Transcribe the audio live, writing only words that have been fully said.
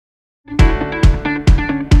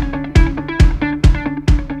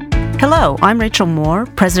Hello, I'm Rachel Moore,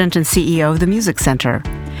 President and CEO of the Music Center.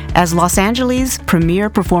 As Los Angeles' premier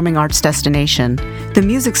performing arts destination, the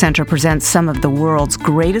Music Center presents some of the world's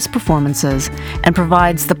greatest performances and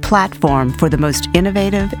provides the platform for the most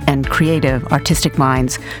innovative and creative artistic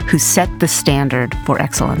minds who set the standard for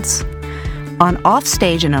excellence. On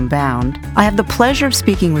Offstage and Unbound, I have the pleasure of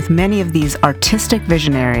speaking with many of these artistic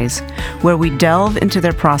visionaries, where we delve into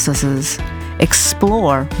their processes,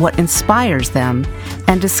 explore what inspires them,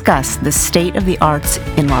 and discuss the state of the arts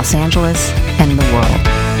in Los Angeles and the world.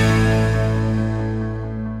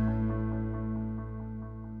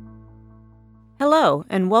 Hello,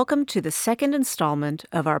 and welcome to the second installment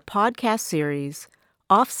of our podcast series,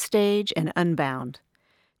 Offstage and Unbound.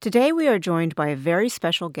 Today we are joined by a very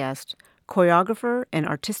special guest, choreographer and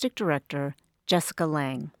artistic director, Jessica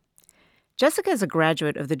Lange. Jessica is a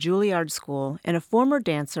graduate of the Juilliard School and a former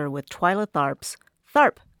dancer with Twyla Tharp's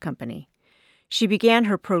Tharp Company. She began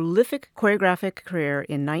her prolific choreographic career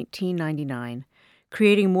in 1999,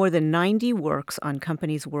 creating more than 90 works on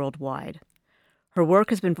companies worldwide. Her work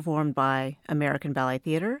has been performed by American Ballet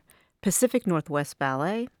Theatre, Pacific Northwest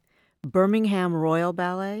Ballet, Birmingham Royal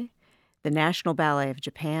Ballet, the National Ballet of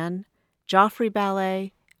Japan, Joffrey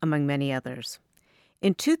Ballet, among many others.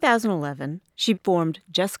 In 2011, she formed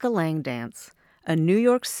Jessica Lange Dance, a New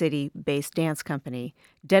York City-based dance company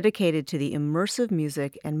dedicated to the immersive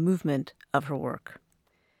music and movement of her work.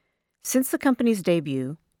 Since the company's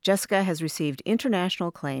debut, Jessica has received international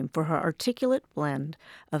acclaim for her articulate blend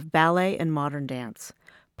of ballet and modern dance,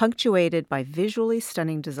 punctuated by visually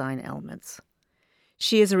stunning design elements.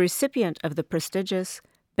 She is a recipient of the prestigious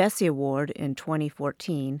Bessie Award in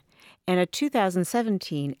 2014 and a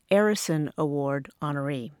 2017 Arison Award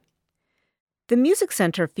honoree. The Music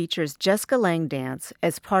Center features Jessica Lange Dance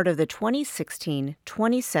as part of the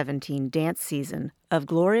 2016-2017 dance season of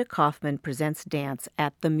Glorya Kaufman Presents Dance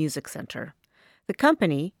at the Music Center. The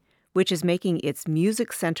company, which is making its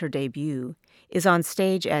Music Center debut, is on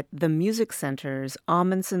stage at the Music Center's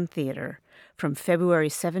Ahmanson Theater from February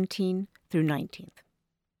 17 through 19th.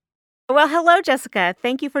 Well, hello, Jessica.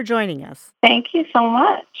 Thank you for joining us. Thank you so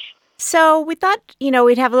much. So we thought,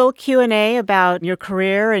 we'd have a little Q&A about your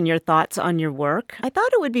career and your thoughts on your work. I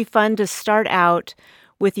thought it would be fun to start out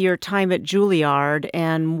with your time at Juilliard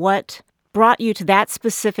and what brought you to that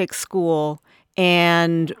specific school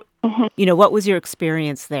and, what was your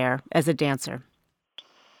experience there as a dancer?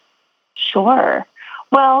 Sure.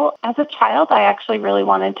 Well, as a child, I actually really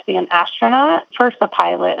wanted to be an astronaut, first a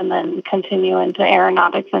pilot, and then continue into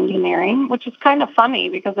aeronautics engineering, which is kind of funny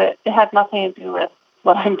because it had nothing to do with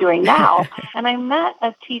what I'm doing now. And I met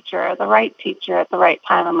a teacher, the right teacher at the right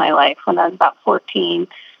time in my life. When I was about 14,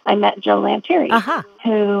 I met Joe Lantieri,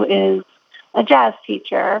 who is a jazz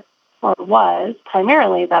teacher, or was.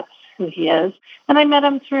 Primarily, that's who he is. And I met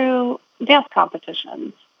him through dance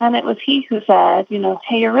competitions. And it was he who said,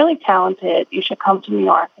 hey, you're really talented. You should come to New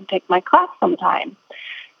York and take my class sometime.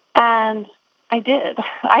 And I did.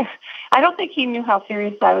 I don't think he knew how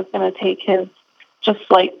serious I was going to take his just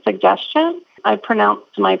slight suggestion. I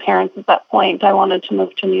pronounced to my parents at that point I wanted to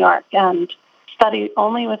move to New York and study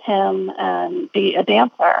only with him and be a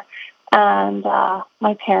dancer. And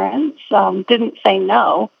my parents didn't say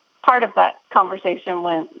no. Part of that conversation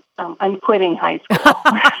went, I'm quitting high school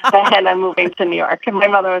and I'm moving to New York. And my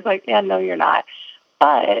mother was like, yeah, no, you're not.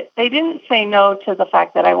 But they didn't say no to the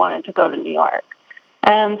fact that I wanted to go to New York.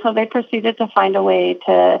 And so they proceeded to find a way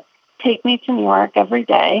to take me to New York every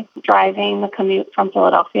day, driving the commute from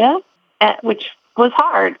Philadelphia, which was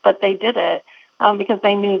hard, but they did it because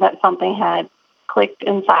they knew that something had clicked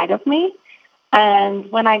inside of me.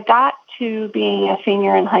 And when I got to being a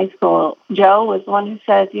senior in high school, Joe was the one who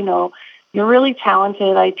said, you're really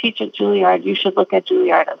talented. I teach at Juilliard. You should look at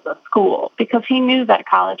Juilliard as a school, because he knew that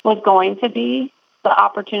college was going to be the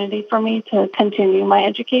opportunity for me to continue my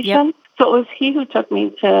education. Yep. So it was he who took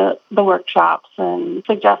me to the workshops and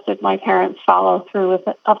suggested my parents follow through with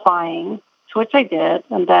applying, to which I did.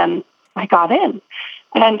 And then I got in.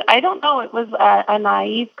 And I don't know, it was a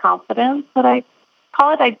naive confidence that I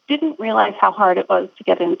call it. I didn't realize how hard it was to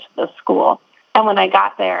get into the school. And when I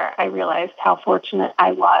got there, I realized how fortunate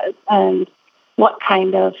I was and what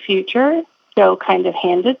kind of future Joe kind of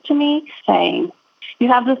handed to me, saying, you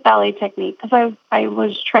have this ballet technique, because I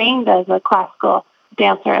was trained as a classical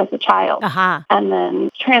dancer as a child, and then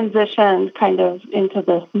transitioned kind of into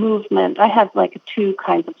this movement. I had like two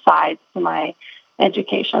kinds of sides to my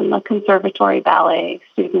education, the conservatory ballet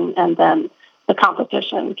student and then the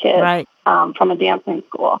competition kid from a dancing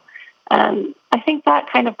school. And I think that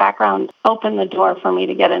kind of background opened the door for me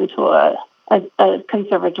to get into a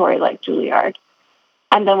conservatory like Juilliard.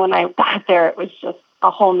 And then when I got there, it was just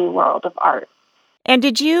a whole new world of art. And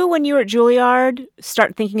did you, when you were at Juilliard,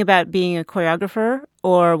 start thinking about being a choreographer,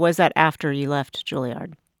 or was that after you left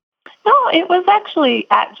Juilliard? No, it was actually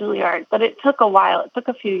at Juilliard, but it took a while. It took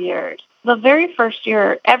a few years. The very first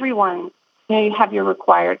year, everyone, you have your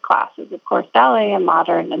required classes, of course, ballet and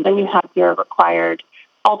modern, and then you have your required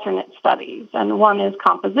alternate studies, and one is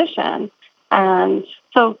composition. And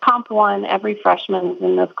so Comp 1, every freshman is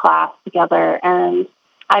in this class together, and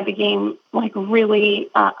I became really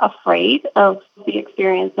afraid of the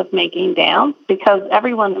experience of making dance because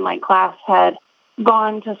everyone in my class had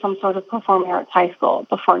gone to some sort of performing arts high school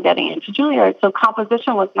before getting into Juilliard. So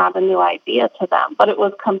composition was not a new idea to them, but it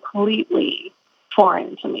was completely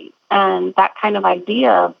foreign to me. And that kind of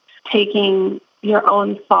idea of taking your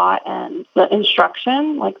own thought and the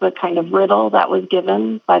instruction, like the kind of riddle that was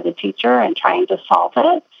given by the teacher, and trying to solve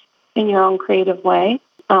it in your own creative way,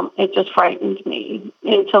 it just frightened me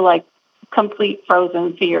into complete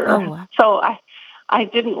frozen fear. Oh, wow. So I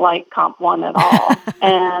didn't like Comp 1 at all.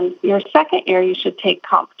 And your second year, you should take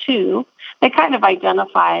Comp 2. They kind of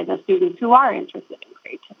identify the students who are interested in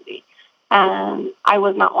creativity. And I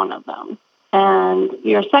was not one of them. And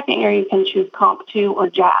your second year, you can choose Comp 2 or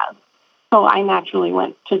jazz. So I naturally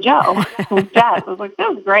went to Joe with jazz. I was like,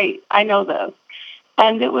 this is great. I know this.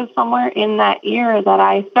 And it was somewhere in that year that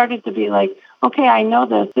I started to be like, okay, I know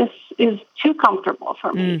this. This is too comfortable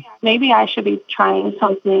for me. Maybe I should be trying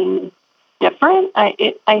something different.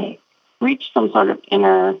 I reached some sort of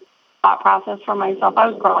inner thought process for myself. I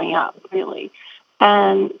was growing up, really.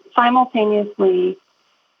 And simultaneously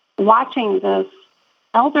watching this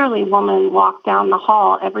elderly woman walk down the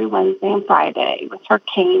hall every Wednesday and Friday with her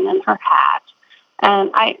cane and her hat.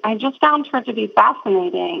 And I just found her to be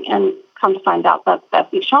fascinating, and come to find out that's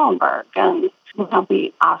Bessie Schoenberg. And we have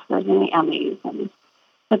the Oscars and the Emmys and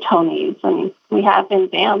the Tonys, and we have in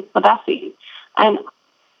dance the Bessie. And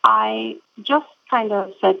I just kind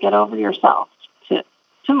of said, get over yourself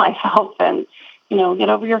to myself, and, get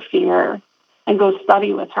over your fear and go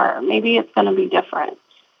study with her. Maybe it's going to be different.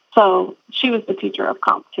 So she was the teacher of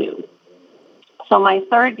Comp 2. So my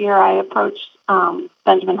third year, I approached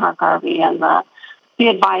Benjamin Hark-Harvey and the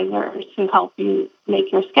advisors who help you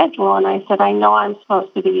make your schedule. And I said, I know I'm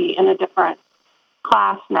supposed to be in a different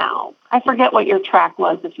class now. I forget what your track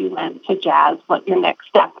was if you went to jazz, what your next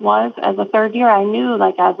step was. As a third year, I knew,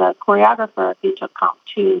 as a choreographer, if you took Comp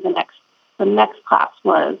 2, the next class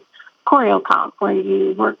was choreo comp, where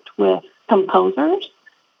you worked with composers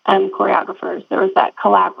and choreographers. There was that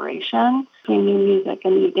collaboration between new music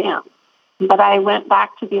and new dance. But I went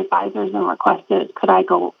back to the advisors and requested, could I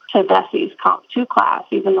go to Bessie's Comp 2 class,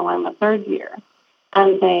 even though I'm a third year?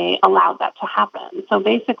 And they allowed that to happen. So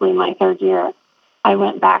basically, my third year, I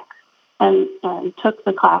went back and took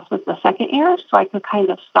the class with the second year, so I could kind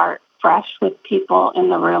of start fresh with people in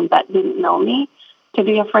the room that didn't know me to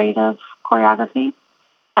be afraid of choreography.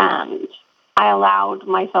 And I allowed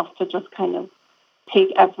myself to just kind of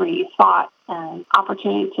take every thought and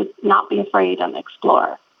opportunity to not be afraid and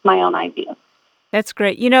explore my own ideas. That's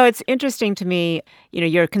great. It's interesting to me,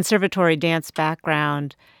 your conservatory dance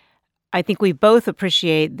background. I think we both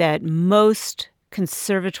appreciate that most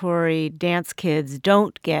conservatory dance kids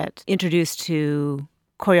don't get introduced to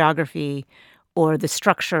choreography or the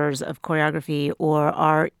structures of choreography, or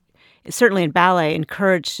are, certainly in ballet,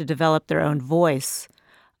 encouraged to develop their own voice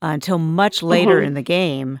until much later in the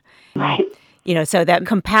game. Right. So that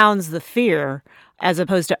compounds the fear, as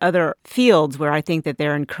opposed to other fields where I think that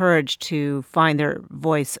they're encouraged to find their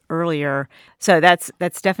voice earlier. So that's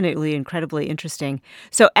definitely incredibly interesting.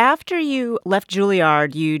 So after you left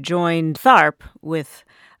Juilliard, you joined Tharp with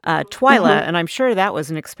Twyla, and I'm sure that was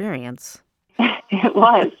an experience. It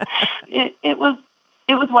was. It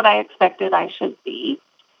was what I expected I should be.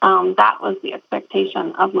 That was the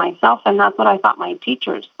expectation of myself, and that's what I thought my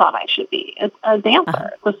teachers thought I should be. It's a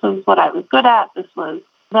dancer. This was what I was good at. This was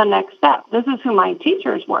the next step. This is who my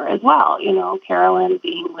teachers were as well. Carolyn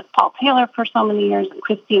being with Paul Taylor for so many years, and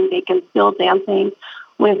Christine Bacon still dancing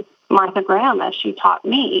with Martha Graham as she taught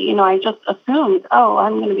me. I just assumed,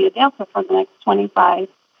 I'm going to be a dancer for the next 25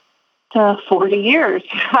 to 40 years.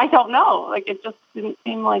 I don't know. It just didn't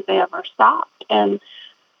seem like they ever stopped. And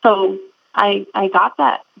so I got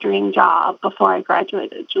that dream job before I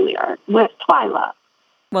graduated Juilliard with Twyla.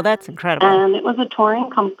 Well, that's incredible. And it was a touring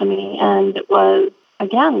company, and it was,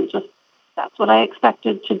 again, just that's what I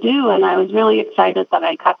expected to do. And I was really excited that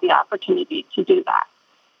I got the opportunity to do that.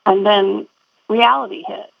 And then reality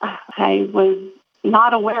hit. I was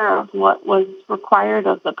not aware of what was required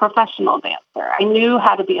of the professional dancer. I knew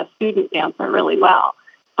how to be a student dancer really well,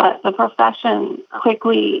 but the profession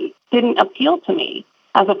quickly didn't appeal to me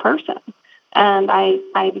as a person. And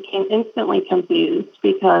I became instantly confused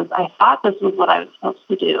because I thought this was what I was supposed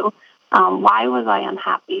to do. Why was I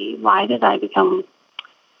unhappy? Why did I become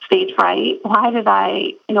stage fright? Why did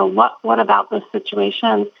I, what about this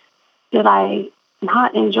situation did I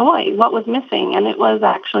not enjoy? What was missing? And it was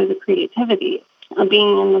actually the creativity of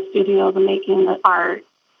being in the studio, the making the art,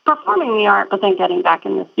 performing the art, but then getting back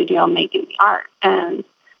in the studio and making the art. And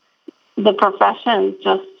the profession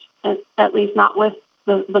just, at least not with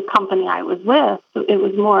the company I was with, it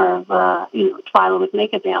was more of Twyla would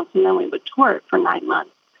make a dance and then we would tour it for 9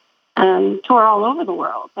 months and tour all over the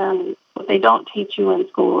world. And what they don't teach you in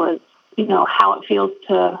school is, how it feels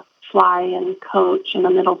to fly and coach in a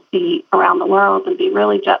middle seat around the world and be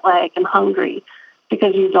really jet lagged and hungry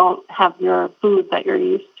because you don't have your food that you're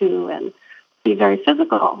used to, and be very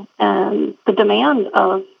physical. And the demand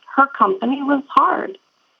of her company was hard.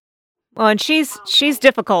 Well, and she's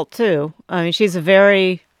difficult too. I mean, she's a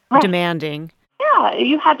very demanding. Yeah,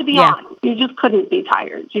 you had to be on. You just couldn't be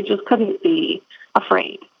tired. You just couldn't be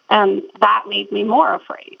afraid. And that made me more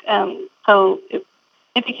afraid. And so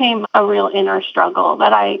it became a real inner struggle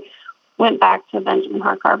that I went back to Benjamin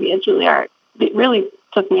Harkarvey at Juilliard. It really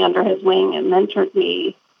took me under his wing and mentored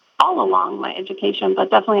me all along my education,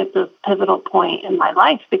 but definitely at this pivotal point in my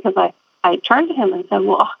life, because I turned to him and said,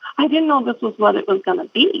 well, I didn't know this was what it was going to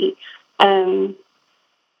be. And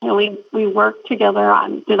we worked together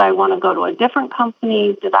on, did I want to go to a different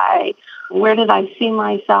company? Where did I see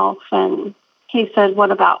myself? And he said,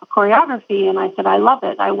 what about choreography? And I said, I love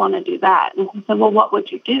it. I want to do that. And he said, well, what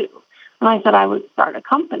would you do? And I said, I would start a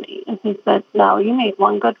company. And he said, no, you made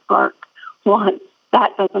one good work once.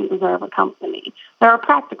 That doesn't deserve a company. There are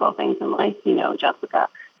practical things in life, Jessica,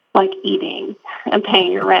 like eating and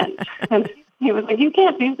paying your rent. And he was like, you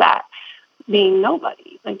can't do that being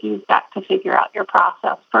nobody. Like, you've got to figure out your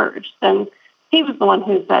process first. And he was the one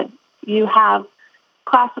who said, you have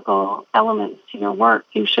classical elements to your work.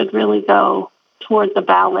 You should really go towards the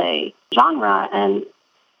ballet genre and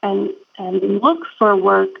look for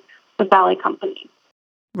work with ballet companies.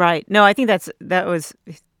 Right. No, I think that was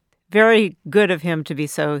very good of him to be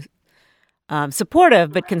so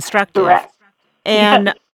supportive but constructive. Correct.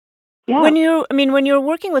 And yeah. when you're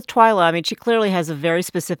working with Twyla, she clearly has a very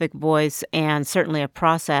specific voice and certainly a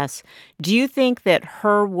process. Do you think that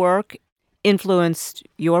her work influenced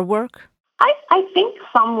your work? I think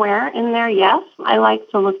somewhere in there, yes. I like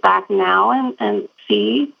to look back now and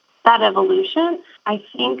see that evolution. I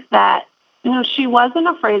think that, she wasn't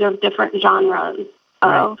afraid of different genres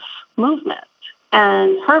of movement.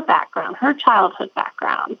 And her background, her childhood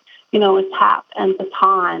background, with tap and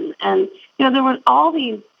baton. And, there were all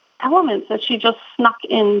these elements that she just snuck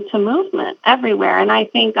into movement everywhere. And I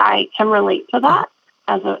think I can relate to that.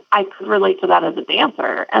 I could relate to that as a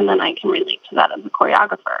dancer, and then I can relate to that as a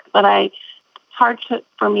choreographer. But it's hard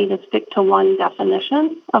for me to stick to one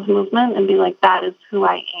definition of movement and be like, that is who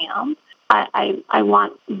I am. I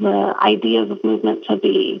want the ideas of movement to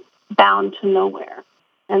be bound to nowhere.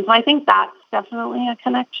 And so I think that's definitely a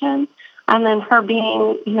connection. And then her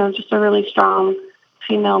being, just a really strong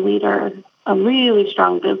female leader, a really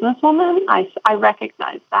strong businesswoman, I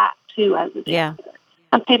recognize that too as a dancer. Yeah.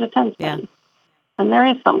 I paid attention. Yeah. And there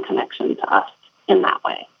is some connection to us in that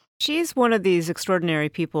way. She's one of these extraordinary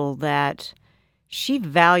people that she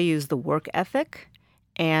values the work ethic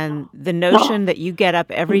and the notion that you get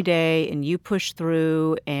up every day and you push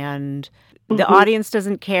through, and the audience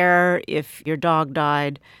doesn't care if your dog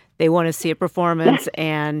died. They want to see a performance,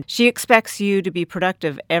 and she expects you to be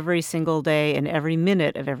productive every single day and every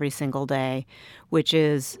minute of every single day, which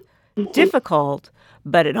is difficult,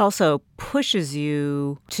 but it also pushes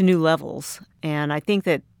you to new levels. And I think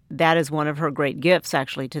that is one of her great gifts,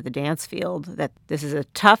 actually, to the dance field, that this is a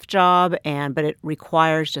tough job, but it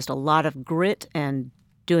requires just a lot of grit and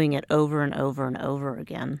doing it over and over and over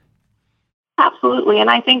again. Absolutely. And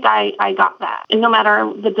I think I got that. And no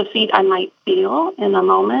matter the defeat I might feel in a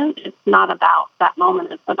moment, it's not about that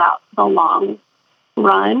moment. It's about the long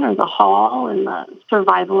run or the haul and the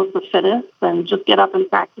survival of the fittest, and just get up and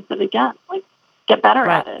practice it again. Like, get better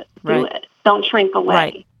at it. Do it. Don't shrink away.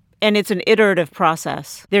 Right. And it's an iterative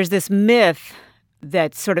process. There's this myth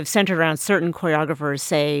that's sort of centered around certain choreographers,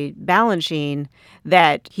 say Balanchine,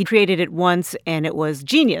 that he created it once and it was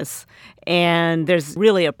genius. And there's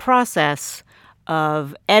really a process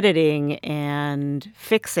of editing and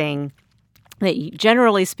fixing that,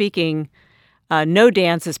 generally speaking, no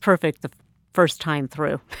dance is perfect the first time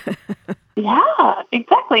through. Yeah,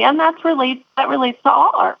 exactly. And that relates to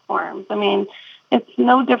all art forms. It's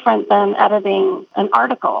no different than editing an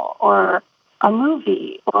article or a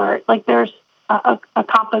movie, or there's a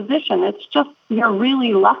composition. It's just you're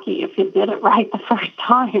really lucky if you did it right the first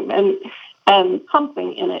time, and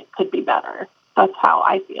something in it could be better. That's how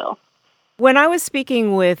I feel. When I was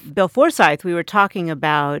speaking with Bill Forsyth, we were talking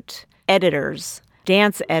about editors,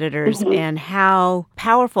 dance editors, and how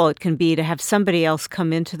powerful it can be to have somebody else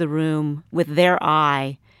come into the room with their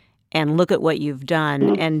eye and look at what you've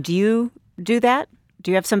done. And do you do that? Do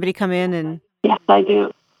you have somebody come in and... Yes, I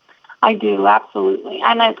do. I do, absolutely.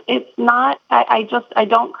 And it's not, I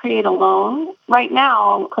don't create alone. Right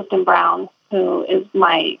now, Clifton Brown, who is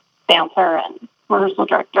my dancer and rehearsal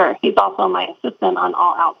director, he's also my assistant on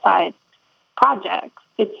all outside projects.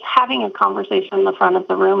 It's having a conversation in the front of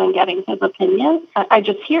the room and getting his opinion. I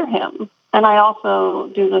just hear him. And I also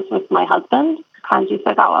do this with my husband, Kanji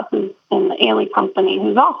Sagawa, who's in the Ailey company,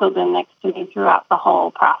 who's also been next to me throughout the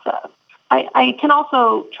whole process. I can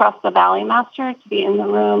also trust the ballet master to be in the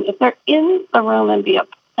room. If they're in the room and be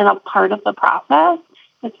a part of the process,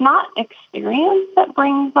 it's not experience that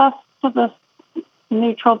brings us to this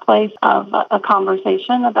neutral place of a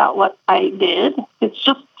conversation about what I did. It's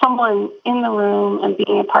just someone in the room and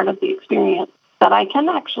being a part of the experience that I can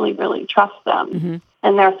actually really trust them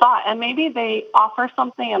and their thought. And maybe they offer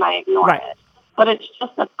something and I ignore it. But it's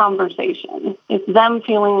just a conversation. It's them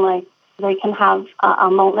feeling like they can have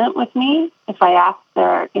a moment with me if I ask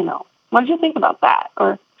their, what did you think about that?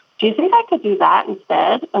 Or do you think I could do that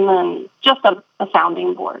instead? And then just a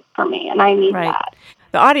sounding board for me. And I need that.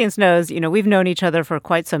 The audience knows, we've known each other for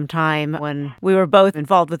quite some time when we were both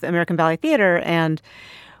involved with American Ballet Theatre. And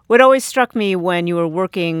what always struck me when you were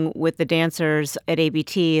working with the dancers at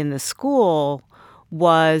ABT in the school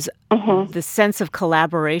was the sense of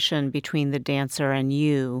collaboration between the dancer and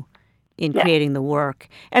you in creating the work.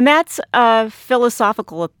 And that's a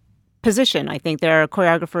philosophical position. I think there are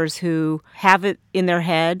choreographers who have it in their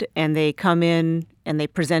head and they come in and they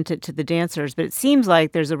present it to the dancers. But it seems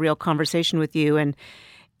like there's a real conversation with you. And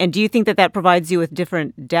do you think that provides you with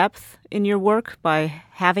different depth in your work by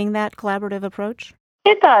having that collaborative approach?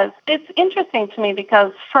 It does. It's interesting to me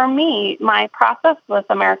because for me, my process with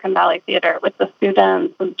American Ballet Theatre, with the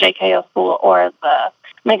students, the JKO School, or the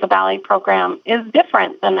Make a Ballet program is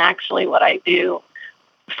different than actually what I do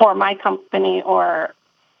for my company or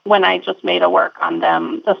when I just made a work on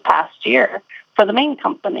them this past year for the main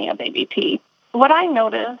company of ABT. What I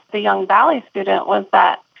noticed, the young ballet student, was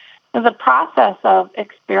that the process of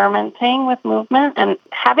experimenting with movement and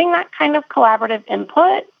having that kind of collaborative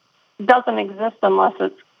input doesn't exist unless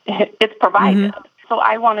it's provided. So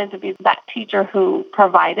I wanted to be that teacher who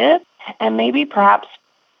provided and maybe perhaps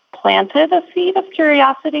planted a seed of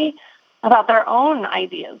curiosity about their own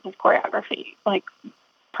ideas of choreography. Like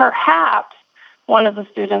perhaps one of the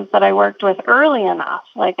students that I worked with early enough,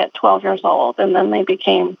 like at 12 years old, and then they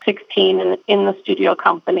became 16 in the studio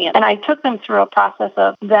company. And I took them through a process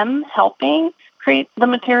of them helping create the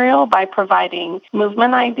material by providing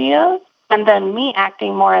movement ideas, and then me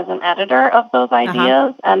acting more as an editor of those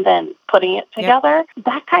ideas and then putting it together.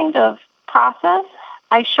 That kind of process,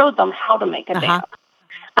 I showed them how to make a dance.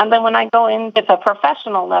 And then when I go in with a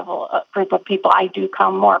professional level group of people, I do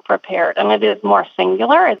come more prepared. And it is more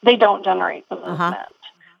singular. They don't generate the movement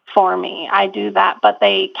for me. I do that, but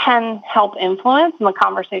they can help influence, and the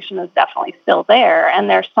conversation is definitely still there. And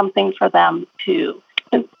there's something for them to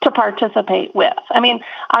participate with. I mean,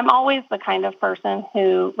 I'm always the kind of person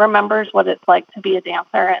who remembers what it's like to be a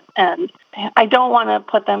dancer, and I don't want to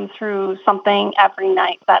put them through something every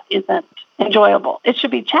night that isn't enjoyable. It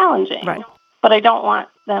should be challenging, but I don't want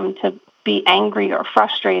them to be angry or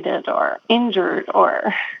frustrated or injured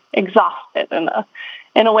or exhausted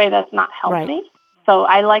in a way that's not healthy. So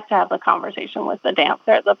I like to have the conversation with the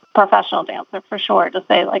dancer, the professional dancer for sure, to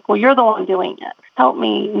say like, well, you're the one doing it. Help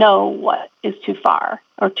me know what is too far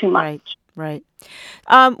or too much. Right.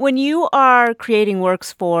 When you are creating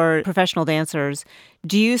works for professional dancers,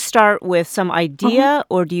 do you start with some idea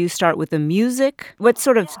or do you start with the music? What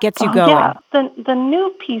sort of gets you going? Yeah, the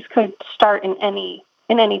new piece could start in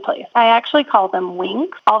any place. I actually call them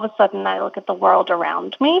winks. All of a sudden, I look at the world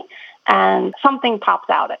around me and something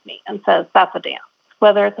pops out at me and says, that's a dance.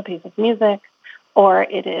 Whether it's a piece of music or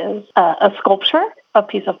it is a sculpture, a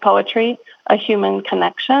piece of poetry, a human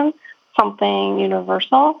connection, something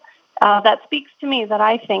universal, that speaks to me, that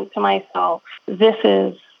I think to myself, this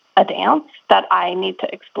is a dance that I need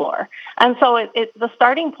to explore. And so the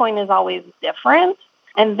starting point is always different.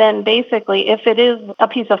 And then basically, if it is a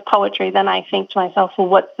piece of poetry, then I think to myself, well,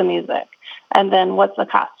 what's the music? And then what's the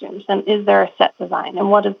costumes? And is there a set design? And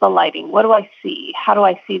what is the lighting? What do I see? How do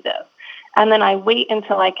I see this? And then I wait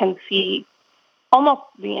until I can see almost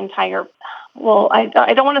the entire well,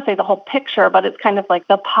 I don't want to say the whole picture, but it's kind of like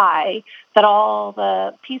the pie, that all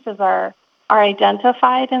the pieces are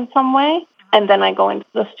identified in some way. And then I go into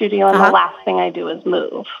the studio, and the last thing I do is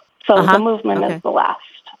move. So the movement is the last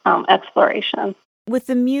exploration. With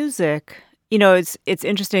the music, it's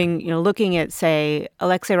interesting, looking at, say,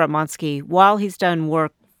 Alexei Ratmansky, while he's done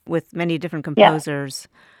work with many different composers,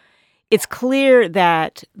 it's clear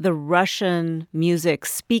that the Russian music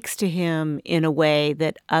speaks to him in a way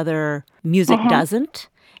that other music doesn't.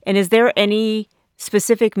 And is there any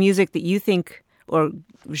specific music that you think, or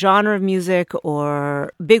genre of music,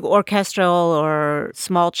 or big orchestral or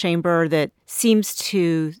small chamber, that seems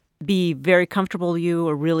to be very comfortable to you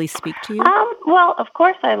or really speak to you? Well, of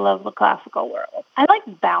course, I love the classical world. I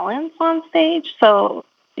like balance on stage. So,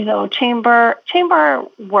 chamber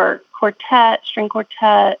work, quartet, string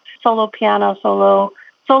quartet, solo piano,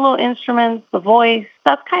 solo instruments, the voice.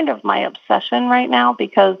 That's kind of my obsession right now,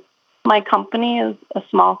 because my company is a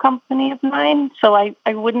small company of 9. So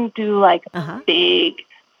I wouldn't do like a big,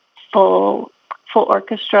 full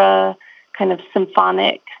orchestra kind of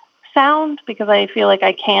symphonic sound, because I feel like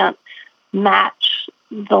I can't match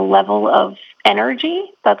the level of energy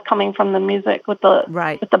that's coming from the music with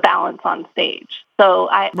the balance on stage. So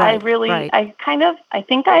I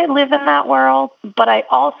think I live in that world, but I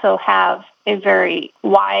also have a very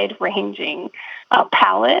wide-ranging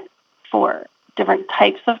palette for different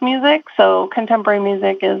types of music. So contemporary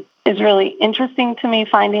music is really interesting to me,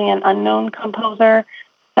 finding an unknown composer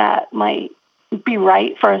that might be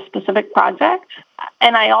right for a specific project.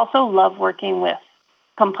 And I also love working with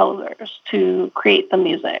composers to create the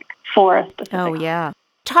music for a specific. Oh, yeah.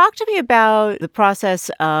 Talk to me about the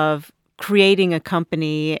process of creating a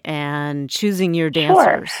company and choosing your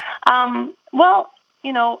dancers. Sure. Well,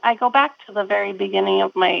 I go back to the very beginning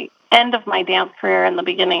of my end of my dance career and the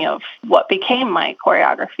beginning of what became my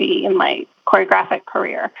choreography and my choreographic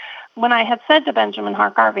career. When I had said to Benjamin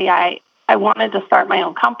Hark-Harvey, I wanted to start my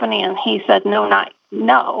own company, and he said, no,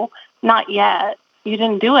 not yet. You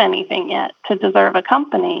didn't do anything yet to deserve a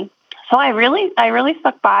company. So I really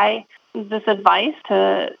stuck by this advice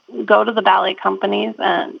to go to the ballet companies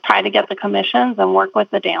and try to get the commissions and work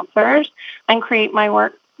with the dancers and create my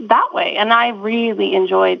work that way. And I really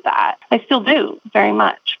enjoyed that. I still do very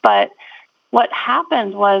much. But what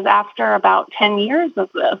happened was, after about 10 years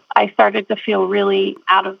of this, I started to feel really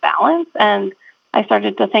out of balance, and I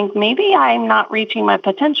started to think, maybe I'm not reaching my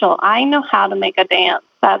potential. I know how to make a dance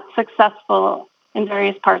that's successful in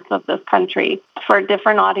various parts of this country for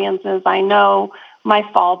different audiences. I know my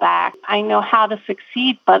fallback. I know how to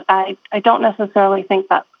succeed, but I don't necessarily think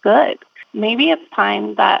that's good. Maybe it's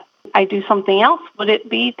time that I do something else. Would it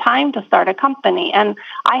be time to start a company? And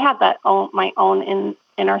I had my own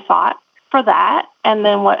inner thought for that. And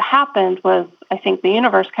then what happened was, I think the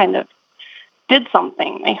universe kind of did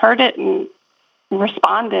something. I heard it and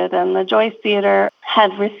responded, and the Joyce Theater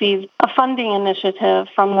had received a funding initiative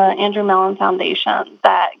from the Andrew Mellon Foundation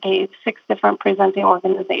that gave 6 different presenting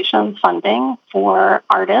organizations funding for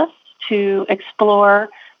artists to explore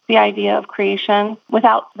the idea of creation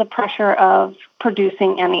without the pressure of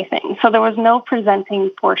producing anything. So there was no presenting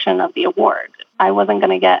portion of the award. I wasn't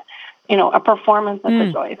going to get, a performance at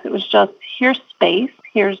the Joyce. It was just, here's space,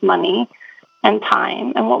 here's money and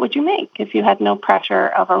time, and what would you make if you had no pressure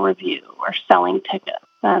of a review or selling tickets?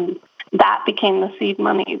 And that became the seed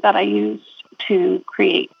money that I used to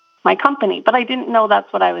create my company. But I didn't know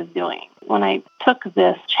that's what I was doing. When I took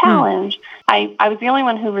this challenge, I was the only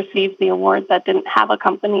one who received the award that didn't have a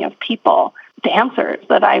company of people, dancers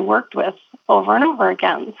that I worked with over and over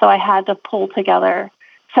again. So I had to pull together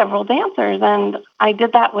several dancers, and I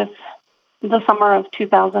did that with the summer of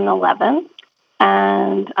 2011.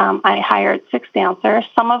 And I hired 6 dancers,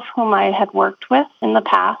 some of whom I had worked with in the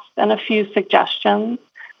past, and a few suggestions.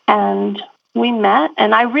 And we met,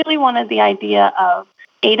 and I really wanted the idea of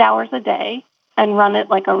 8 hours a day and run it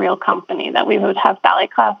like a real company, that we would have ballet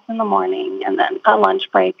class in the morning and then a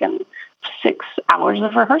lunch break and 6 hours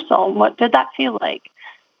of rehearsal. What did that feel like?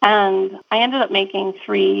 And I ended up making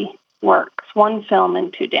 3 works, 1 film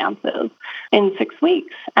and 2 dances in 6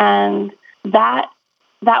 weeks. And that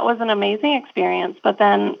was an amazing experience. But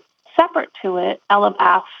then separate to it, Ella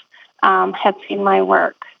Baff had seen my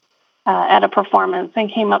work at a performance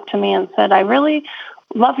and came up to me and said, I really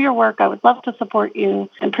love your work. I would love to support you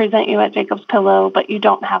and present you at Jacob's Pillow, but you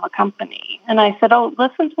don't have a company. And I said, oh,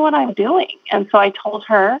 listen to what I'm doing. And so I told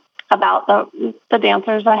her about the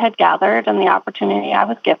dancers I had gathered and the opportunity I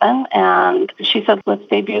was given. And she said, let's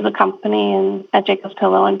debut the company at Jacob's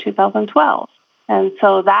Pillow in 2012. And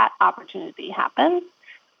so that opportunity happened.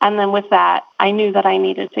 And then with that, I knew that I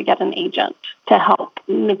needed to get an agent to help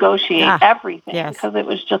negotiate everything because it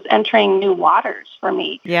was just entering new waters for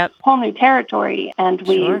me, whole new territory. And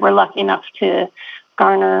we were lucky enough to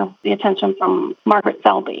garner the attention from Margaret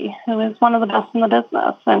Selby, who is one of the best in the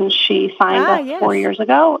business. And she signed us 4 years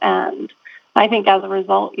ago. And I think as a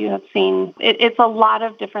result, you have seen it's a lot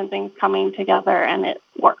of different things coming together, and it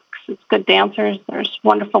works. It's good dancers. There's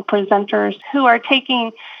wonderful presenters who are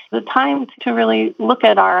taking the time to really look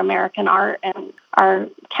at our American art and are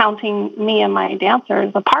counting me and my dancers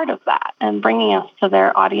as a part of that and bringing us to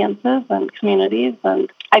their audiences and communities.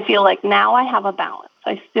 And I feel like now I have a balance.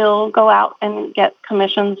 I still go out and get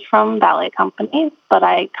commissions from ballet companies, but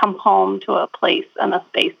I come home to a place and a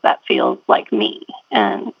space that feels like me.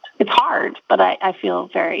 And it's hard, but I feel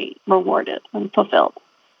very rewarded and fulfilled.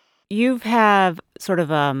 You have sort of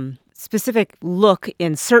specific look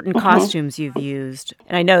in certain costumes you've used.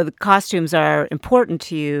 And I know the costumes are important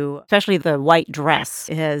to you, especially the white dress.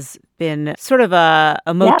 It has been sort of a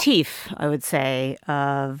motif, I would say,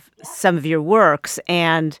 of some of your works.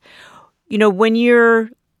 And, when you're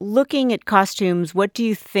looking at costumes, what do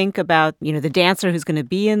you think about, the dancer who's going to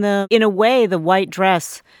be in them? In a way, the white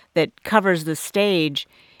dress that covers the stage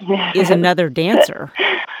is another dancer.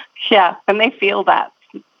 Yeah, and they feel that.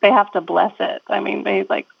 They have to bless it. I mean, they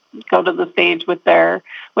go to the stage with their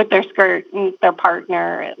skirt and their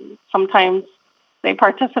partner, and sometimes they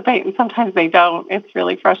participate and sometimes they don't. It's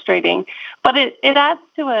really frustrating. But it adds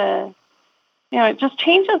to it just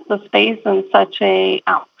changes the space in such a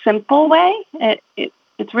simple way.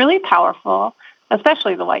 It's really powerful,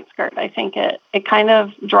 especially the white skirt. I think it kind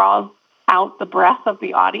of draws out the breath of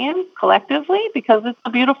the audience collectively because it's a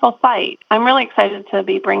beautiful sight. I'm really excited to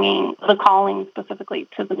be bringing the calling specifically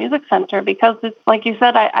to the Music Center because it's, like you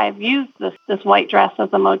said, I've used this white dress as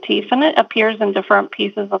a motif and it appears in different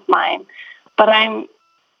pieces of mine. But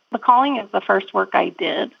the calling is the first work I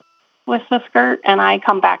did with the skirt, and I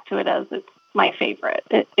come back to it as it's my favorite.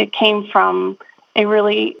 It came from a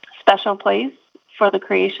really special place for the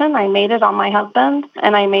creation. I made it on my husband,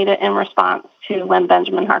 and I made it in response to when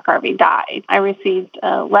Benjamin Hark-Harvey died. I received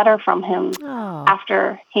a letter from him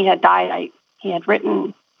after he had died. He had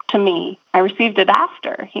written to me. I received it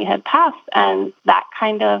after he had passed, and that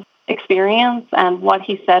kind of experience and what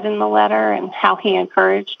he said in the letter and how he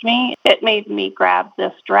encouraged me, it made me grab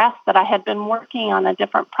this dress that I had been working on a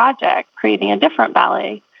different project, creating a different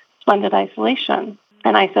ballet, Splendid Isolation.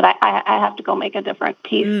 And I said, I have to go make a different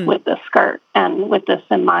piece with this skirt and with this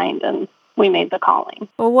in mind. And we made the calling.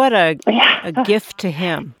 Well, what a gift to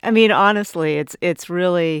him. I mean, honestly, it's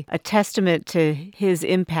really a testament to his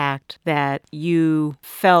impact that you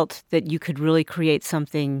felt that you could really create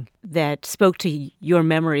something that spoke to your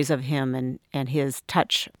memories of him and his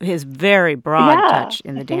touch, his very broad touch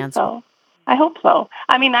in the dance. So. I hope so.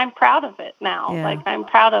 I mean, I'm proud of it now. Yeah. I'm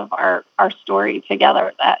proud of our story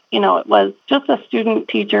together that, it was just a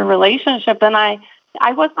student-teacher relationship. And I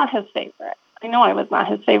was not his favorite. I know I was not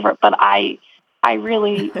his favorite, but I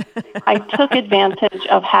really, I took advantage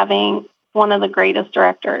of having one of the greatest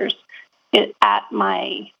directors at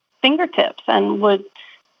my fingertips and would,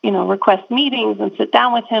 request meetings and sit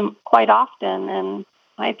down with him quite often. And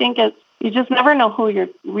I think you just never know who you're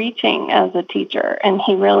reaching as a teacher, and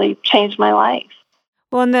he really changed my life.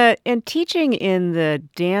 Well, and teaching in the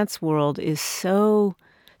dance world is so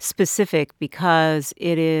specific because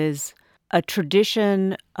it is a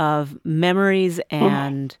tradition of memories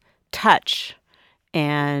and touch,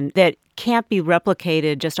 and that can't be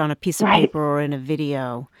replicated just on a piece of paper or in a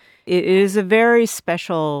video. It is a very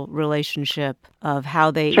special relationship of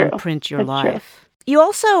how they imprint your life. True. You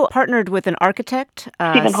also partnered with an architect,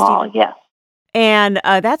 Stephen Hall, yes. And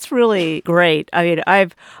that's really great. I mean,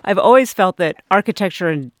 I've always felt that architecture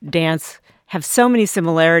and dance have so many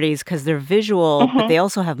similarities because they're visual, but they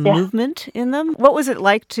also have movement in them. What was it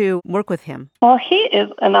like to work with him? Well, he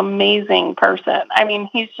is an amazing person. I mean,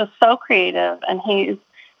 he's just so creative, and he's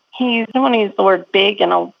I don't want to use the word big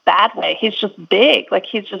in a bad way. He's just big. Like,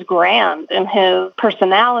 he's just grand in his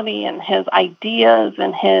personality and his ideas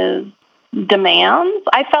and his demands.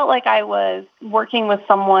 I felt like I was working with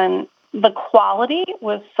someone. The quality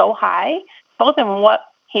was so high, both in what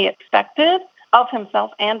he expected of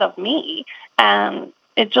himself and of me. And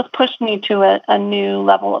it just pushed me to a new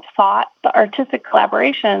level of thought. The artistic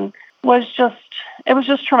collaboration was just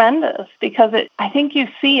tremendous because I think you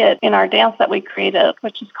see it in our dance that we created,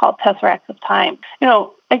 which is called Tesseracts of Time.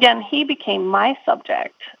 Again, he became my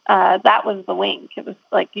subject. That was the wink. It was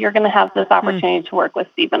like, you're going to have this opportunity to work with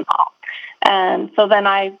Stephen Hall. And so then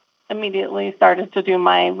I immediately started to do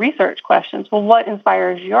my research questions. Well, what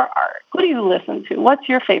inspires your art? Who do you listen to? What's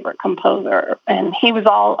your favorite composer? And he was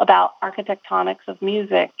all about architectonics of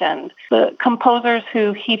music and the composers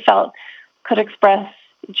who he felt could express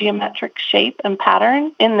geometric shape and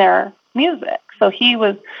pattern in their music. So he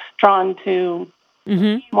was drawn to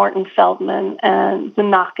Morton Feldman and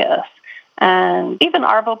Xenakis and even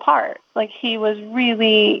Arvo Part. Like, he was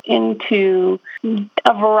really into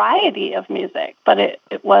a variety of music, but it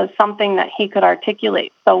was something that he could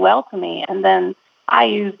articulate so well to me. And then I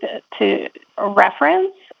used it to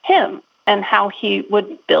reference him and how he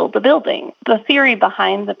would build the building. The theory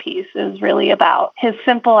behind the piece is really about his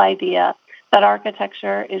simple idea that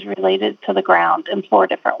architecture is related to the ground in 4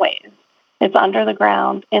 different ways. It's under the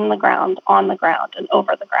ground, in the ground, on the ground, and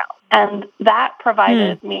over the ground. And that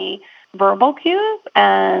provided me verbal cues,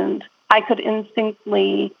 and I could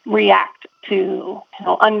instinctively react to,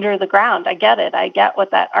 under the ground. I get it. I get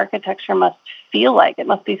what that architecture must feel like. It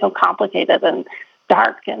must be so complicated and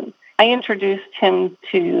dark. And I introduced him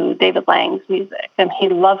to David Lang's music, and he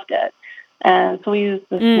loved it. And so we used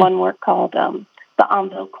this one work called the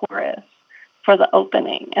Anvil Chorus for the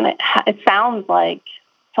opening, and it sounds like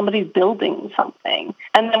somebody's building something.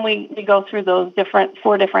 And then we go through those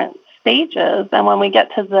 4 different stages, and when we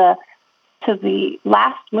get to the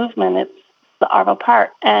last movement, it's the Arvo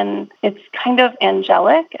Part, and it's kind of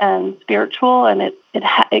angelic and spiritual, and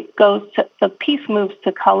it goes to, the piece moves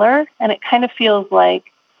to color, and it kind of feels like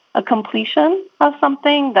a completion of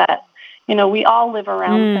something that, we all live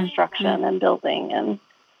around construction and building, and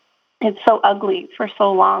it's so ugly for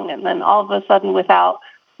so long, and then all of a sudden, without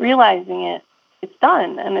realizing it, it's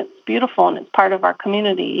done, and it's beautiful, and it's part of our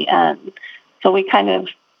community, and so we kind of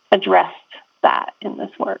addressed that in this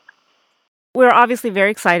work. We're obviously very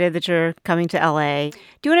excited that you're coming to LA.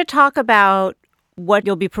 Do you want to talk about what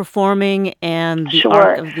you'll be performing and the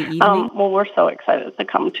arc of the evening? Well, we're so excited to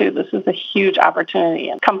come too. This is a huge opportunity,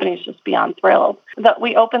 and companies just beyond thrilled that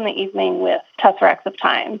we open the evening with Tesseracts of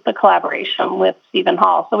Time, the collaboration with Stephen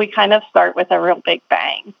Hall. So we kind of start with a real big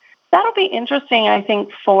bang. That'll be interesting, I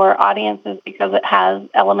think, for audiences because it has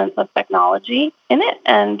elements of technology in it,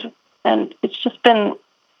 and it's just been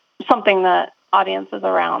something that audiences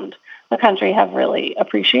around the country have really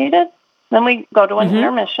appreciated. Then we go to an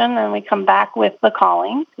intermission, and we come back with The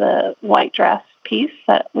Calling, the white dress piece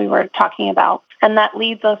that we were talking about. And that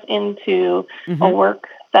leads us into a work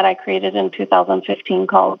that I created in 2015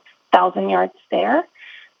 called 1,000-Yard Stare.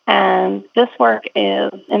 And this work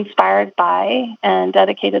is inspired by and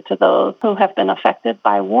dedicated to those who have been affected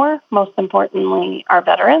by war, most importantly, our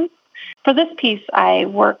veterans. For this piece, I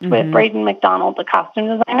worked with Braden McDonald, the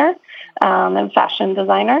costume designer and fashion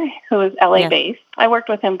designer, who is LA-based. I worked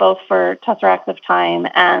with him both for Tesseracts of Time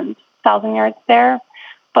and 1,000-Yard Stare.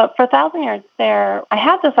 But for 1,000-Yard Stare, I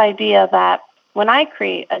had this idea that when I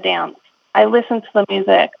create a dance, I listen to the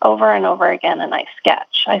music over and over again, and I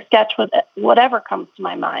sketch. I sketch with whatever comes to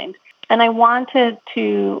my mind. And I wanted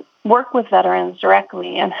to work with veterans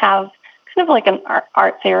directly and have kind of like an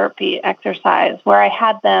art therapy exercise where I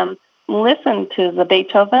had them listen to the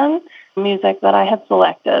Beethoven music that I had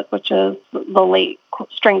selected, which is the late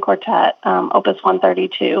string quartet, Opus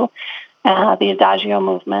 132, the Adagio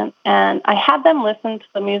movement. And I had them listen to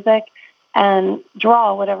the music and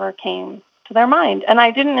draw whatever came to their mind. And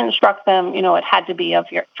I didn't instruct them, it had to be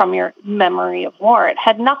from your memory of war. It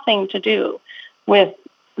had nothing to do with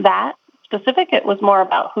that specific. It was more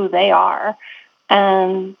about who they are.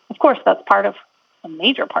 And of course, that's a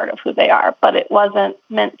major part of who they are, but it wasn't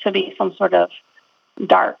meant to be some sort of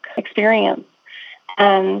dark experience.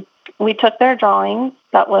 And we took their drawings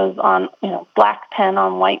that was on, black pen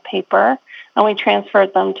on white paper, and we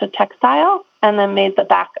transferred them to textile and then made the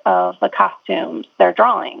back of the costumes their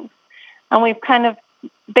drawings. And we've kind of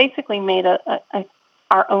basically made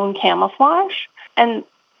our own camouflage. And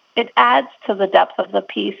it adds to the depth of the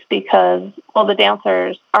piece because, the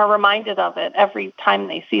dancers are reminded of it every time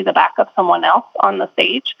they see the back of someone else on the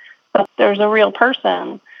stage. But there's a real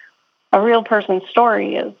person's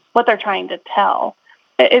story is what they're trying to tell.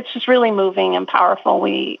 It's just really moving and powerful.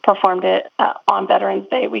 We performed it on Veterans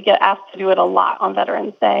Day. We get asked to do it a lot on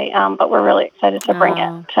Veterans Day, but we're really excited to bring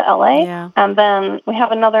it to LA. Yeah. And then we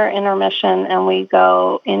have another intermission, and we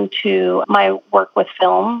go into my work with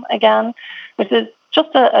film again, which is just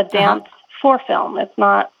a dance for film. It's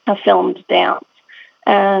not a filmed dance.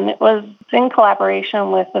 And it was in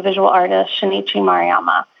collaboration with the visual artist Shinichi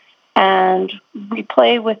Mariyama. And we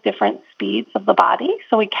play with different speeds of the body.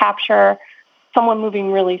 So we capture someone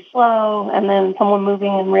moving really slow and then someone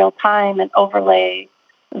moving in real time and overlay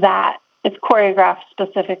that. It's choreographed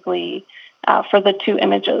specifically for the two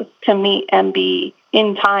images to meet and be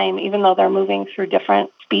in time, even though they're moving through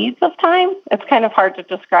different speeds of time. It's kind of hard to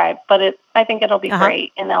describe, but I think it'll be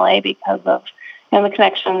great in LA because of the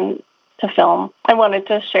connection to film. I wanted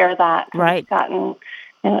to share that. Right.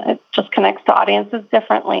 It just connects to audiences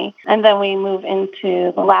differently. And then we move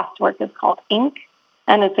into the last work is called Ink.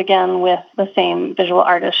 And it's again with the same visual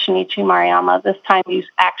artist, Shinichi Maruyama. This time you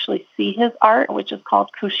actually see his art, which is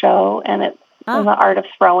called kusho, and it's the art of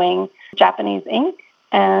throwing Japanese ink.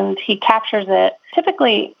 And he captures it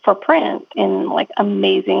typically for print in like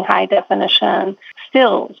amazing high definition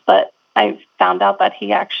stills. But I found out that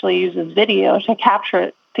he actually uses video to capture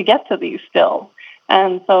it to get to these stills.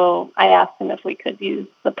 And so I asked him if we could use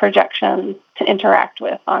the projections to interact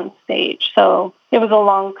with on stage. So it was a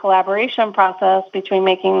long collaboration process between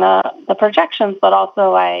making the projections, but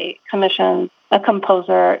also I commissioned a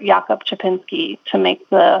composer, Jakub Czapinski, to make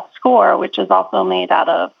the score, which is also made out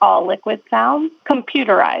of all liquid sounds,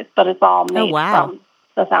 computerized, but it's all made from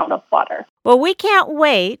the sound of water. Well, we can't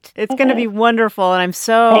wait. It's going to be wonderful, and I'm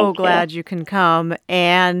so glad you can come.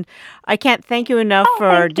 And I can't thank you enough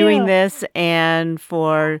for doing this and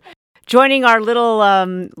for joining our little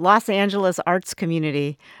Los Angeles arts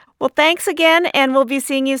community. Well, thanks again, and we'll be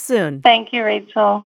seeing you soon. Thank you, Rachel.